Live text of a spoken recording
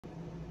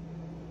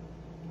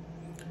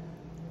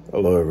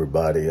Hello,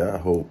 everybody. I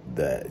hope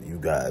that you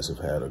guys have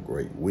had a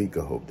great week.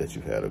 I hope that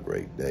you've had a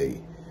great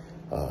day.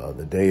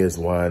 The day is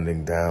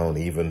winding down,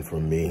 even for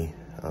me.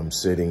 I'm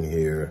sitting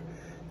here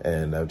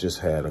and I've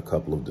just had a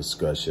couple of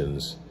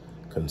discussions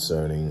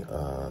concerning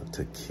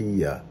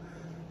Takia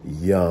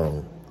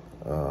Young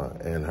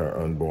and her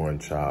unborn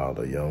child,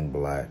 a young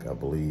black, I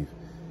believe,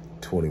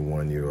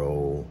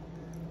 21-year-old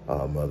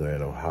mother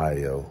in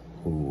Ohio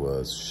who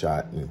was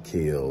shot and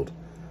killed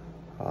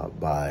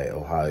by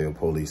Ohio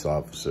police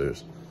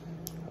officers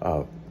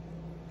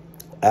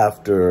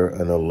after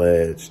an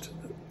alleged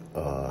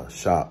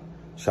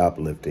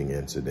shoplifting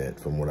incident.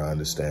 From what I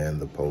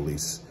understand, the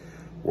police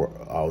were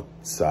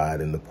outside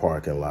in the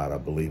parking lot, I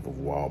believe, of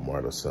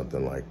Walmart or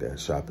something like that,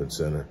 shopping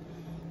center.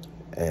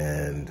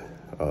 And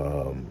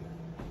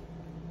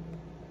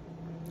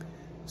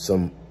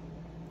some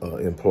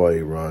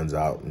employee runs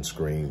out and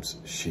screams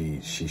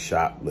she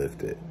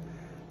shoplifted.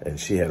 And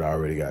she had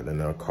already gotten in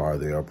her car.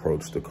 They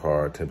approached the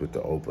car, attempted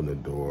to open the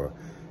door.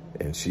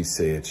 And she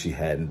said she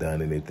hadn't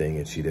done anything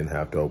and she didn't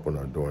have to open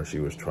her door and she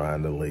was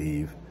trying to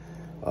leave.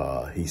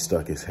 He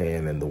stuck his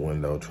hand in the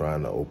window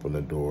trying to open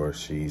the door.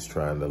 She's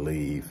trying to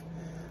leave.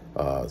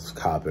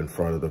 Cop in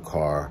front of the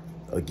car.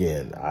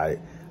 Again, I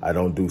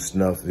don't do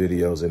snuff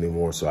videos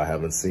anymore, so I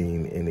haven't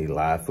seen any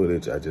live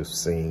footage. I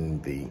just seen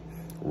the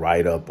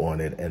write-up on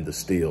it and the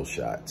still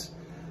shots.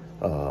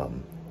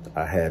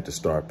 I had to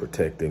start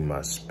protecting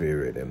my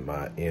spirit and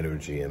my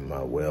energy and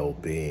my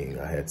well-being.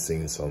 I had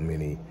seen so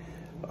many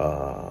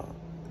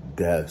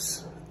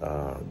deaths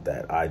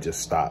that I just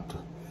stopped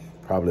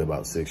probably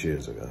about 6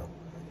 years ago.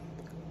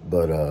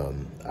 But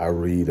I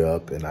read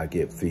up and I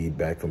get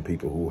feedback from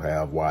people who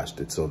have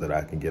watched it so that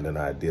I can get an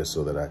idea,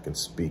 so that I can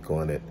speak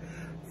on it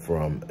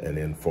from an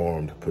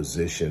informed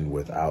position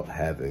without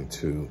having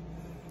to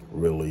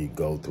really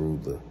go through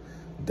the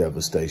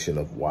devastation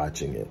of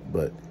watching it.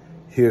 But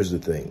here's the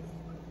thing.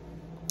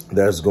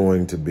 There's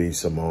going to be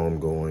some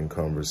ongoing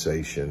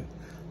conversation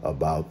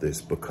about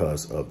this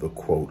because of the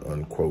quote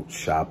unquote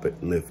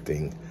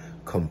shoplifting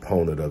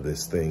component of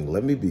this thing.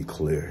 Let me be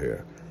clear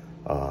here.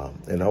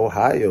 And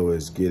Ohio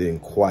is getting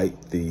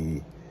quite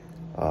the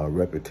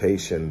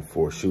reputation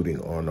for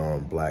shooting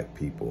unarmed black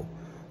people,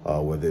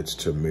 whether it's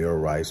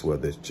Tamir Rice,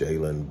 whether it's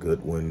Jalen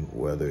Goodwin,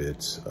 whether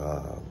it's,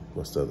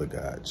 what's the other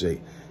guy?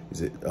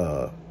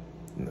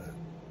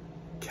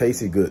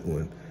 Casey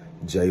Goodwin,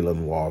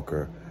 Jalen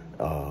Walker,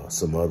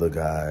 some other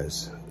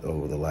guys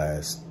over the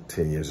last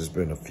 10 years. There's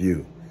been a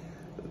few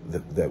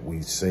that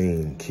we've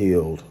seen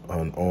killed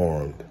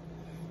unarmed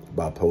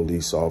by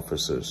police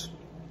officers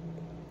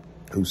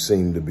who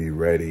seem to be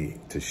ready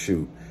to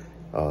shoot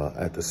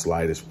at the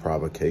slightest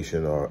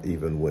provocation, or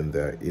even when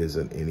there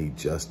isn't any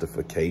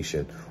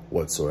justification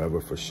whatsoever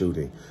for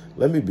shooting.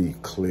 Let me be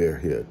clear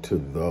here to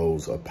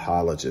those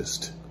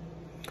apologists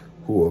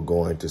who are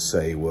going to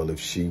say, well,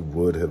 if she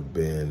would have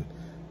been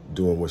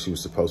doing what she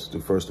was supposed to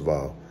do. First of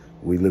all,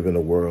 we live in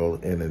a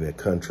world and in a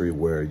country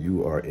where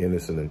you are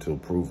innocent until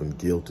proven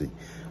guilty.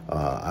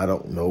 I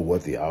don't know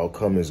what the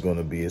outcome is going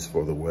to be as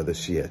for whether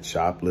she had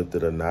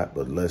shoplifted or not,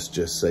 but let's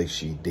just say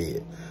she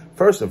did.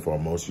 First and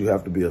foremost, you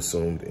have to be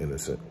assumed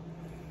innocent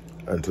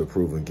until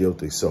proven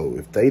guilty. So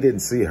if they didn't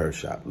see her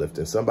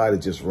shoplifting, somebody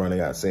just running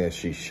out saying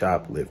she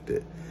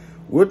shoplifted,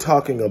 we're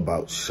talking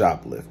about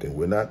shoplifting.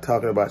 We're not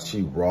talking about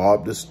she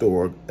robbed the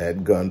store at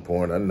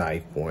gunpoint or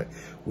knife point.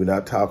 We're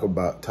not talking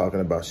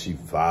about she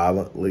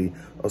violently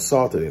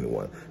assaulted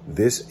anyone.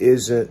 This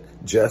isn't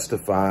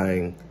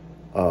justifying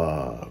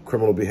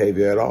criminal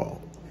behavior at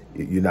all.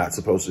 You're not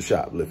supposed to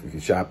shoplift. If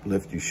you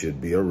shoplift, you should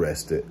be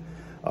arrested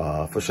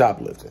for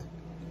shoplifting.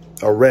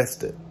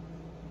 Arrested,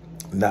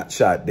 not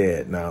shot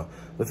dead. Now,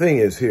 the thing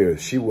is here,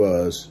 she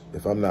was,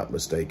 if I'm not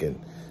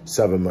mistaken,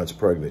 7 months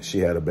pregnant. She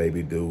had a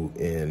baby due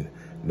in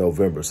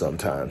November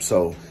sometime.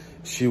 So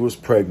she was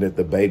pregnant.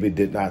 The baby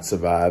did not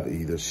survive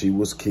either. She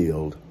was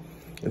killed.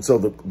 And so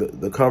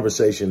the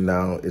conversation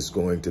now is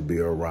going to be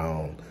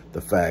around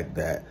the fact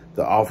that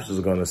the officers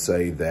are going to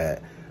say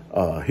that,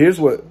 here's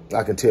what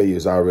I can tell you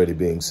is already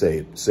being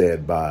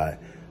said by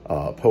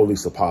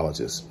police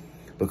apologists.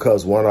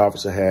 Because one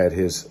officer had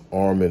his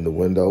arm in the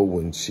window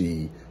when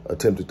she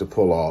attempted to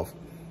pull off,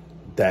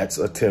 that's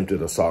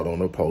attempted assault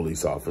on a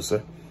police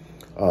officer.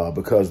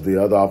 Because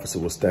the other officer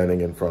was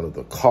standing in front of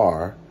the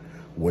car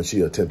when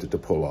she attempted to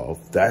pull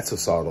off, that's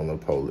assault on a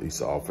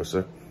police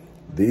officer.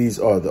 These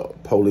are the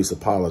police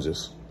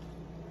apologists.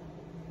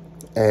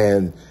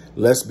 And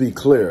let's be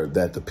clear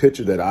that the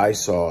picture that I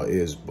saw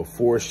is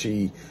before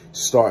she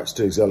starts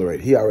to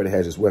accelerate, he already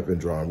has his weapon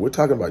drawn. We're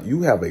talking about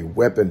you have a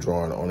weapon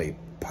drawn on a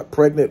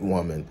pregnant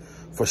woman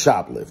for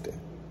shoplifting.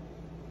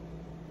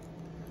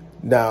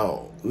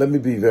 Now, let me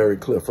be very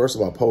clear. First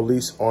of all,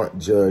 police aren't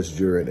judge,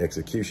 jury, and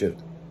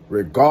execution,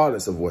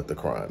 regardless of what the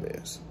crime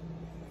is.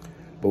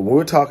 But when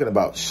we're talking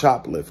about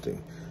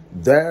shoplifting,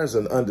 there's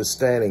an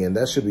understanding, and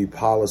there should be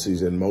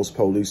policies in most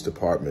police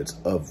departments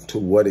of to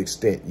what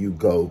extent you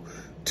go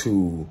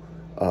to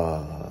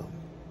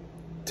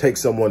take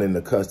someone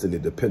into custody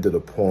dependent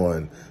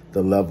upon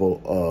the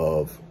level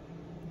of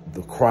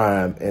the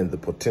crime and the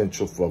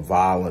potential for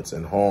violence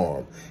and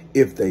harm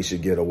if they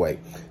should get away.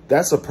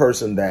 That's a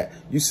person that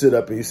you sit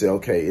up and you say,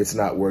 okay, it's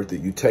not worth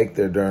it. You take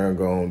their darn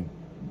gone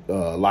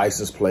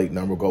license plate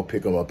number, go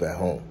pick them up at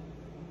home.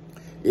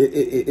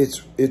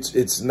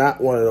 It's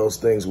not one of those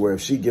things where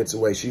if she gets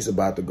away, she's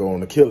about to go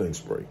on a killing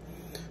spree.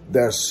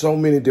 There's so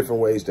many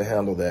different ways to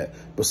handle that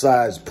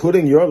besides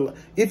putting your,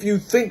 if you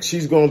think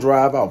she's going to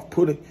drive off,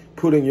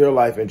 putting your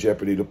life in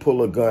jeopardy to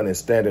pull a gun and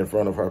stand in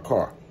front of her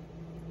car.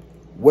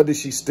 What did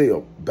she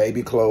steal?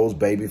 Baby clothes,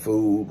 baby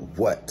food,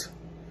 what?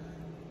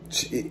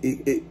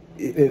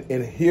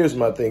 And here's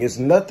my thing. It's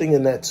nothing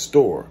in that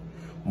store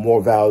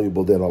more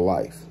valuable than a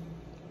life.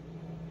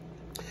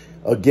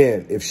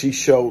 Again, if she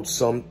showed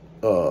some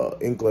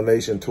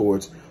inclination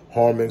towards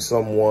harming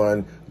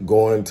someone,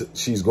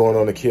 she's going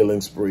on a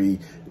killing spree,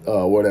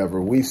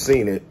 whatever. We've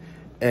seen it.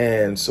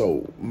 And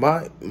so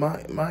my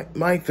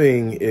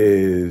thing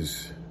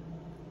is,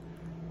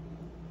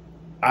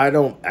 I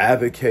don't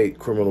advocate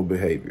criminal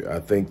behavior. I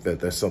think that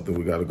that's something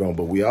we got to go on,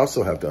 but we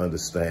also have to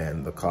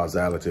understand the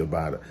causality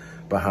about it.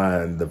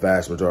 Behind the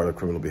vast majority of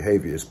criminal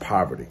behavior is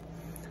poverty.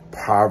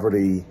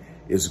 Poverty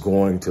is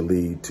going to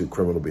lead to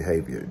criminal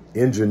behavior.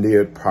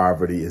 Engineered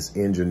poverty is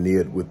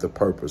engineered with the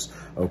purpose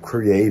of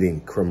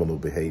creating criminal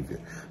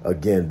behavior.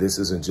 Again, this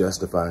isn't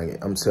justifying it.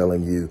 I'm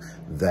telling you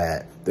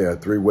that there are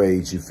 3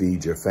 ways you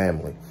feed your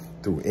family: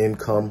 through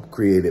income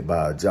created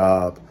by a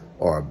job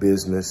or a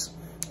business,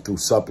 through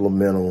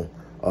supplemental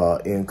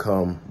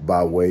income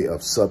by way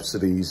of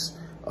subsidies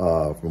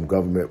from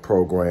government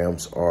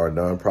programs or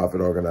nonprofit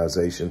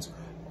organizations,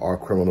 or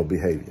criminal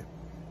behavior.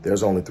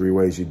 There's only 3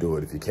 ways you do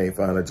it. If you can't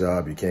find a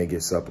job, you can't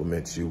get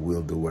supplements, you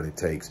will do what it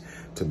takes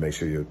to make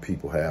sure your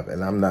people have.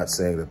 And I'm not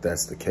saying that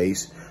that's the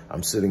case.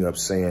 I'm sitting up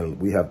saying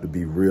we have to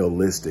be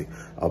realistic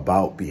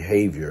about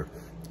behavior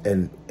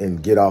and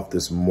get off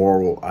this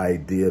moral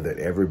idea that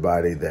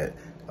everybody that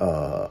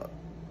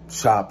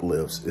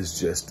shoplifts is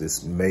just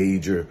this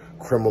major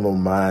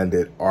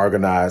criminal-minded,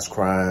 organized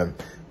crime,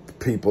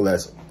 people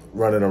that's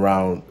running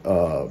around,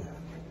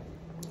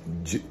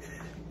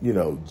 you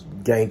know,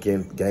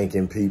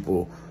 ganking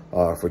people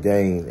for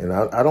gain. And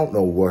I don't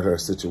know what her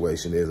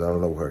situation is. I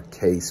don't know what her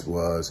case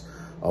was,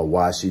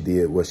 why she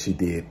did what she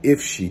did,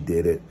 if she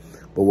did it.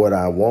 But what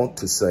I want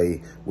to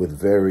say with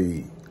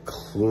very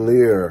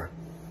clear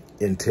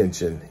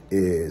intention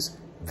is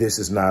this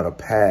is not a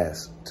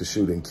pass to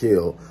shoot and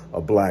kill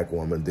a black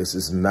woman. This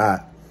is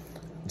not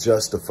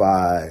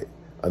justify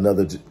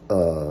another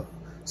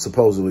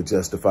supposedly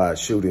justified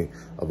shooting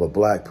of a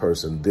black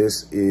person.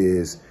 This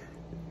is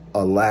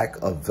a lack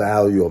of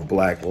value of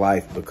black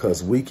life,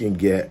 because we can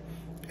get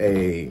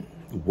a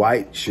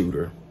white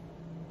shooter.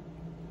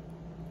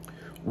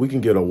 We can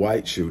get a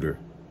white shooter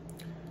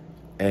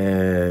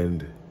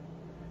and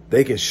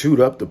they can shoot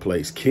up the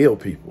place, kill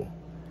people,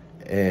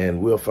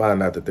 and we'll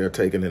find out that they're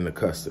taken into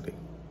custody.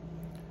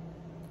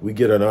 We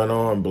get an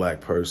unarmed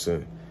black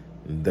person,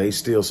 they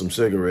steal some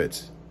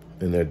cigarettes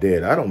and they're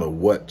dead. I don't know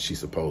what she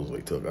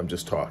supposedly took. I'm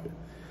just talking.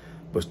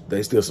 But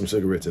they steal some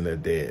cigarettes and they're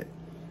dead.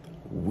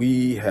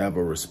 We have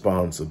a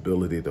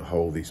responsibility to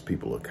hold these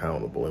people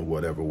accountable in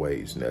whatever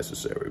ways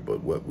necessary.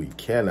 But what we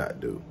cannot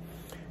do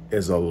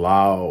is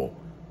allow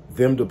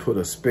them to put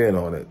a spin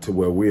on it to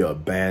where we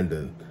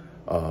abandon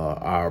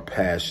our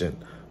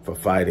passion for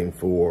fighting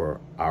for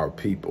our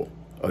people.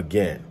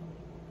 Again,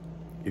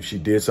 if she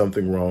did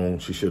something wrong,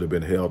 she should have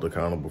been held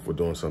accountable for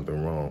doing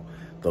something wrong.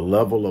 The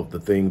level of the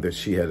thing that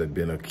she had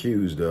been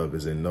accused of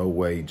is in no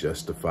way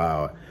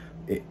justified.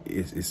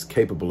 It's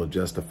capable of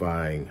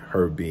justifying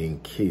her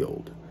being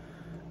killed,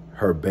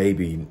 her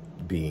baby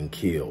being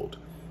killed.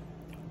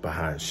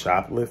 Behind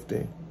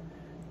shoplifting,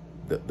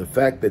 the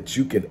fact that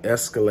you can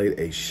escalate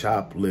a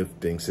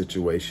shoplifting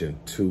situation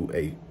to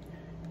a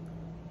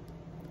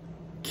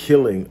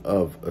killing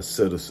of a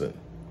citizen.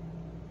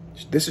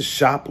 This is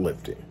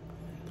shoplifting.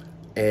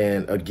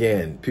 And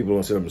again, people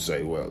don't sit up and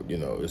say, well, you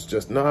know, it's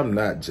just, no, I'm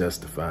not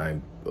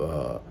justifying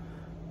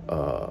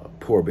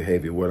poor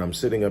behavior. What I'm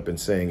sitting up and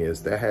saying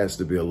is there has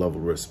to be a level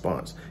of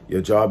response.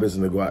 Your job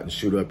isn't to go out and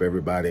shoot up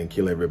everybody and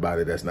kill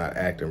everybody that's not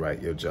acting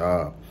right. Your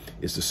job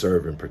is to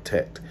serve and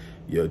protect.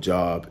 Your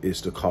job is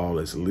to cause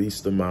as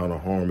least amount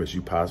of harm as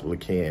you possibly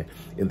can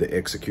in the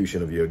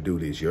execution of your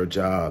duties. Your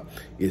job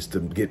is to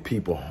get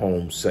people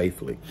home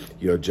safely.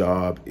 Your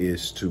job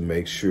is to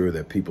make sure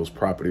that people's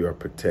property are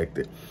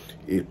protected.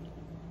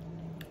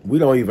 We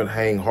don't even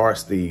hang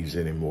horse thieves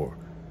anymore,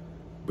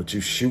 but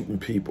you shooting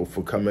people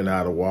for coming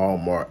out of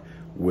Walmart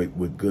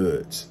with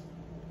goods.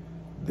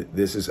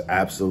 This is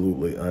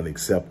absolutely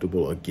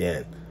unacceptable.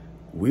 Again,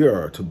 we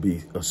are to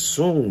be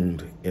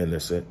assumed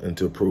innocent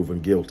until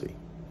proven guilty.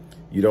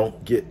 You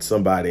don't get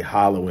somebody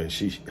hollering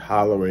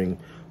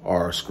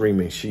or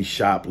screaming she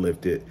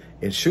shoplifted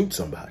and shoot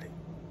somebody.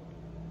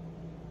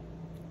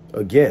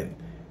 Again,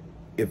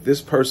 if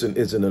this person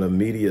isn't an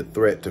immediate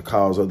threat to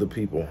cause other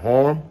people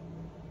harm,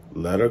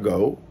 let her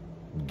go,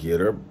 get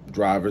her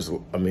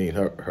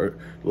her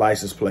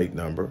license plate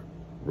number,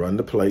 run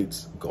the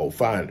plates, go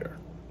find her.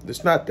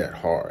 It's not that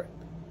hard.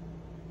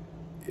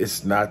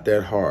 It's not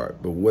that hard.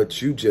 But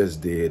what you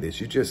just did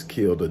is you just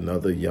killed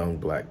another young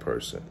black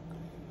person.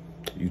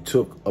 You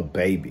took a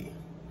baby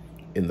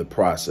in the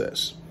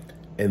process.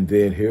 And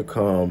then here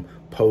come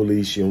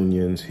police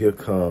unions. Here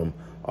come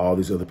all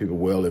these other people.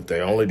 Well, if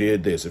they only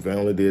did this, if they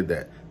only did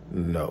that.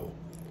 No.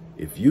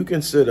 If you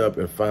can sit up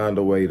and find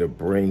a way to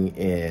bring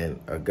in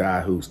a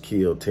guy who's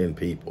killed 10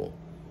 people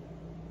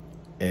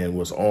and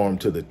was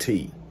armed to the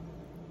T,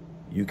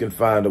 you can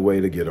find a way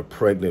to get a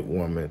pregnant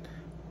woman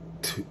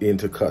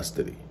into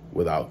custody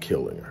without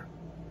killing her.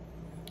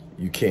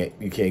 You can't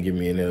give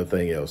me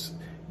anything else.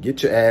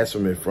 Get your ass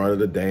from in front of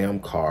the damn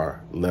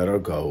car, let her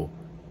go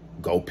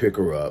pick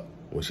her up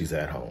when she's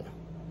at home.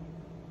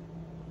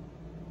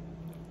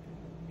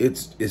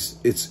 It's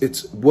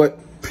what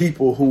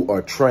people who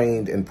are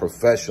trained and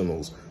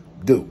professionals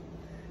do.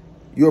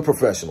 You're a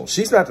professional.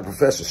 She's not the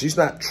professional. She's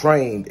not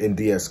trained in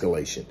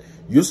de-escalation.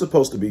 You're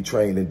supposed to be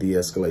trained in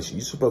de-escalation.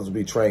 You're supposed to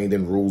be trained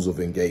in rules of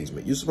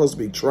engagement. You're supposed to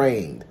be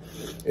trained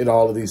in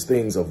all of these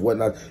things of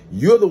whatnot.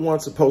 You're the one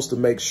supposed to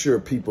make sure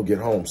people get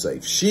home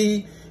safe.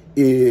 She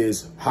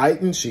is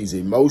heightened. She's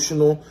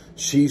emotional.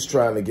 She's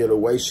trying to get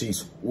away.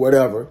 She's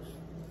whatever.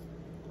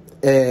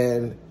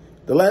 And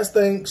the last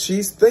thing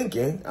she's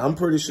thinking, I'm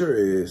pretty sure,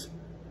 is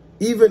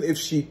even if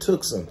she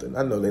took something,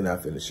 I know they're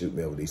not finna shoot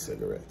me over these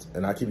cigarettes.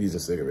 And I keep using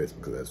cigarettes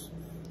because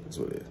that's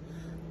what it is.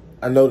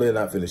 I know they're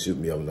not finna shoot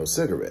me over no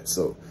cigarettes.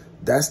 So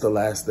that's the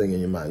last thing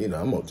in your mind. You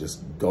know, I'm gonna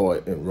just go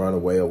and run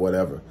away or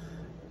whatever.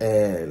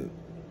 And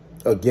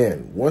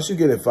again, once you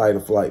get in fight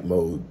or flight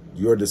mode,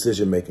 your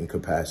decision-making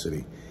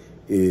capacity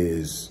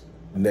is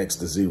next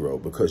to zero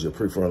because your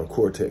prefrontal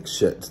cortex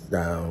shuts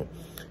down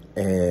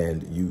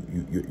and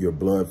your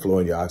blood flow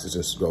and your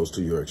oxygen goes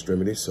to your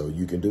extremities. So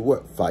you can do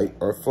what? Fight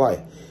or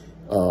flight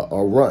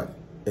or run.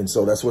 And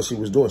so that's what she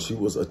was doing. She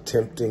was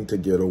attempting to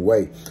get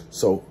away.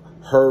 So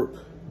her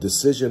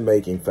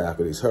decision-making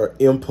faculties, her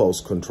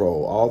impulse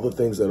control, all the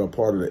things that are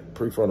part of the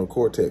prefrontal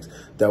cortex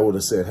that would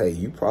have said, hey,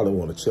 you probably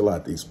want to chill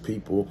out. These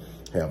people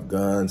have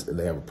guns and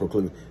they have a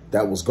proclivity.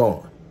 That was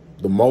gone.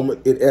 The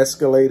moment it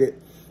escalated,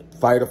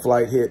 fight or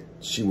flight hit,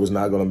 she was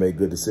not going to make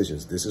good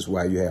decisions. This is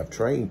why you have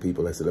trained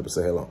people that sit up and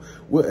say, hello,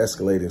 we're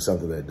escalating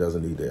something that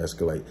doesn't need to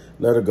escalate.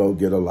 Let her go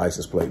get a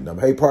license plate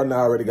number. Hey, partner, I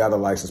already got a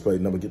license plate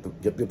number. Get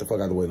the fuck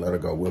out of the way. Let her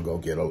go. We'll go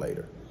get her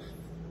later.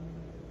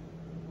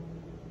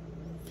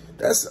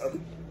 That's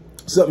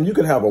something you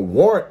can have a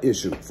warrant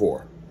issued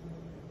for.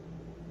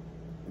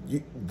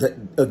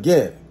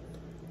 Again,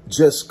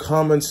 just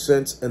common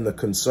sense and the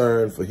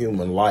concern for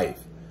human life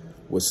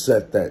would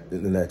set that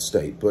in that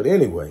state. But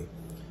anyway,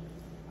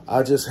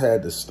 I just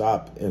had to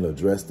stop and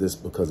address this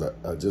because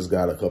I just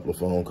got a couple of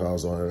phone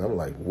calls on it. I'm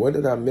like, what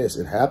did I miss?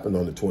 It happened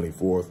on the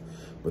 24th,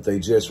 but they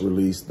just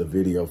released the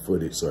video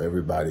footage, so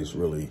everybody's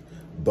really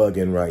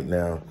bugging right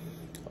now.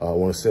 I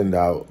want to send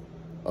out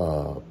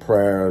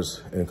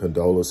prayers and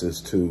condolences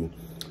to,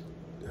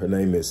 her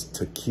name is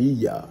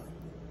Takiya,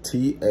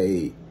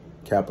 T-A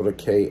capital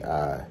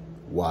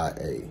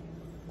K-I-Y-A,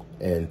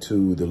 and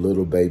to the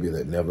little baby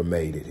that never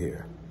made it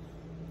here.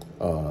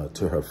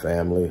 To her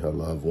family, her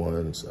loved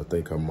ones. I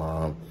think her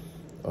mom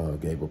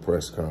gave a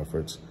press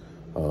conference.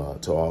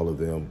 To all of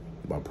them,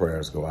 my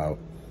prayers go out.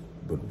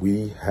 But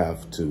we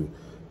have to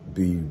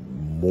be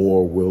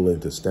more willing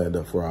to stand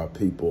up for our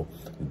people.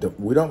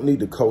 We don't need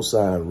to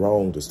co-sign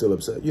wrong to still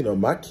upset. You know,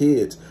 my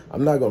kids,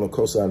 I'm not going to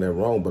co-sign that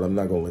wrong, but I'm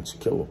not going to let you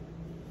kill them.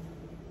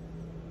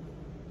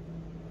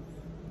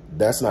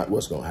 That's not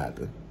what's going to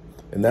happen.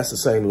 And that's the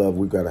same love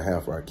we've got to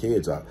have for our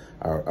kids,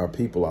 our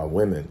people, our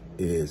women,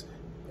 is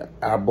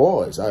our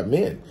boys, our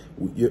men.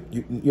 You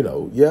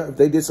know, yeah, if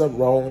they did something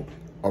wrong,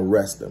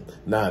 arrest them.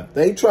 Now, if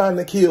they trying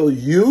to kill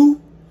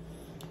you,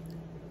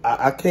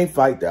 I can't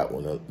fight that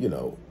one. You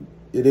know,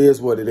 it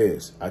is what it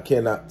is. I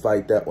cannot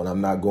fight that one.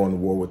 I'm not going to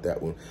war with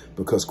that one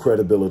because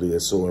credibility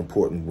is so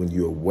important when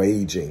you're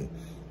waging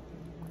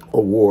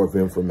a war of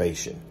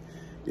information.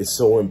 It's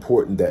so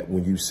important that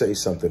when you say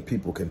something,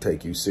 people can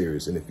take you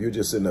serious. And if you're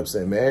just sitting up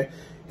saying, man,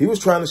 he was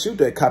trying to shoot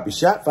that cop, he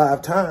shot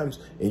 5 times,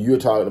 and you're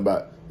talking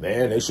about,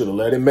 man, they should have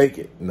let him make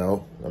it.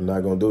 No, I'm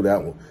not going to do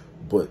that one.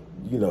 But,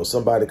 you know,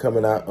 somebody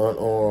coming out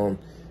unarmed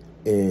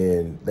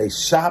and they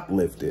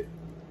shoplifted,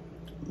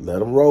 let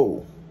them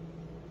roll.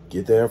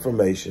 Get their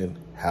information,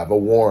 have a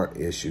warrant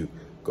issued,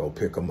 go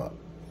pick them up.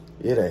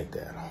 It ain't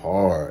that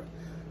hard.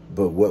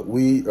 But what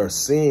we are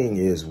seeing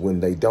is when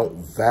they don't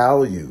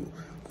value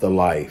the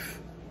life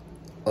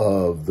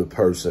of the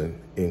person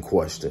in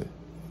question,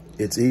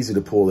 it's easy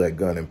to pull that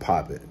gun and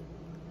pop it.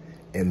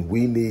 And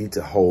we need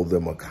to hold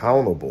them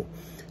accountable.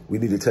 We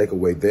need to take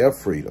away their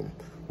freedom.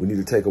 We need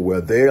to take away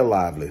their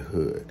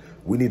livelihood.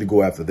 We need to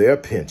go after their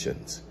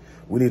pensions.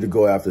 We need to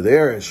go after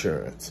their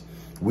insurance.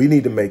 We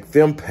need to make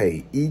them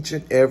pay each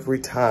and every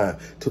time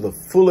to the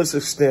fullest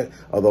extent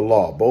of the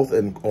law, both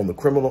on the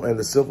criminal and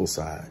the civil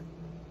side.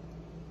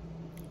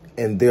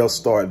 And they'll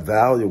start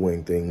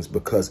valuing things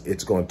because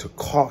it's going to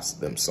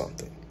cost them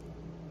something.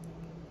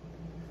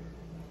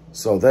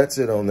 So that's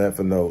it on that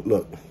for note.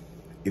 Look,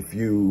 if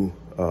you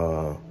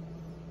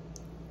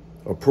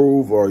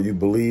approve or you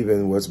believe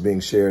in what's being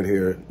shared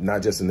here,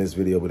 not just in this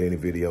video, but any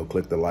video,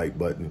 click the like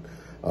button,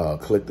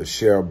 click the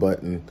share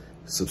button,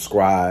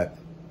 subscribe.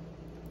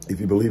 If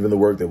you believe in the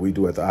work that we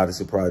do at the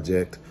Odyssey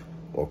Project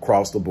or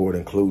across the board,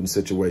 including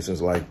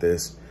situations like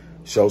this,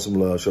 show some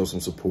love, show some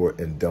support,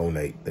 and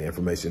donate. The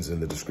information's in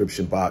the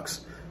description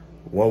box.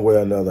 One way or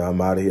another,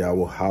 I'm out of here. I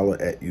will holler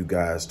at you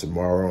guys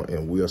tomorrow,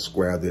 and we'll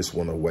square this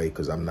one away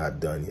because I'm not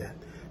done yet.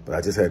 But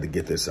I just had to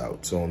get this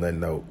out. So on that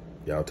note,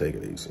 y'all take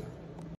it easy.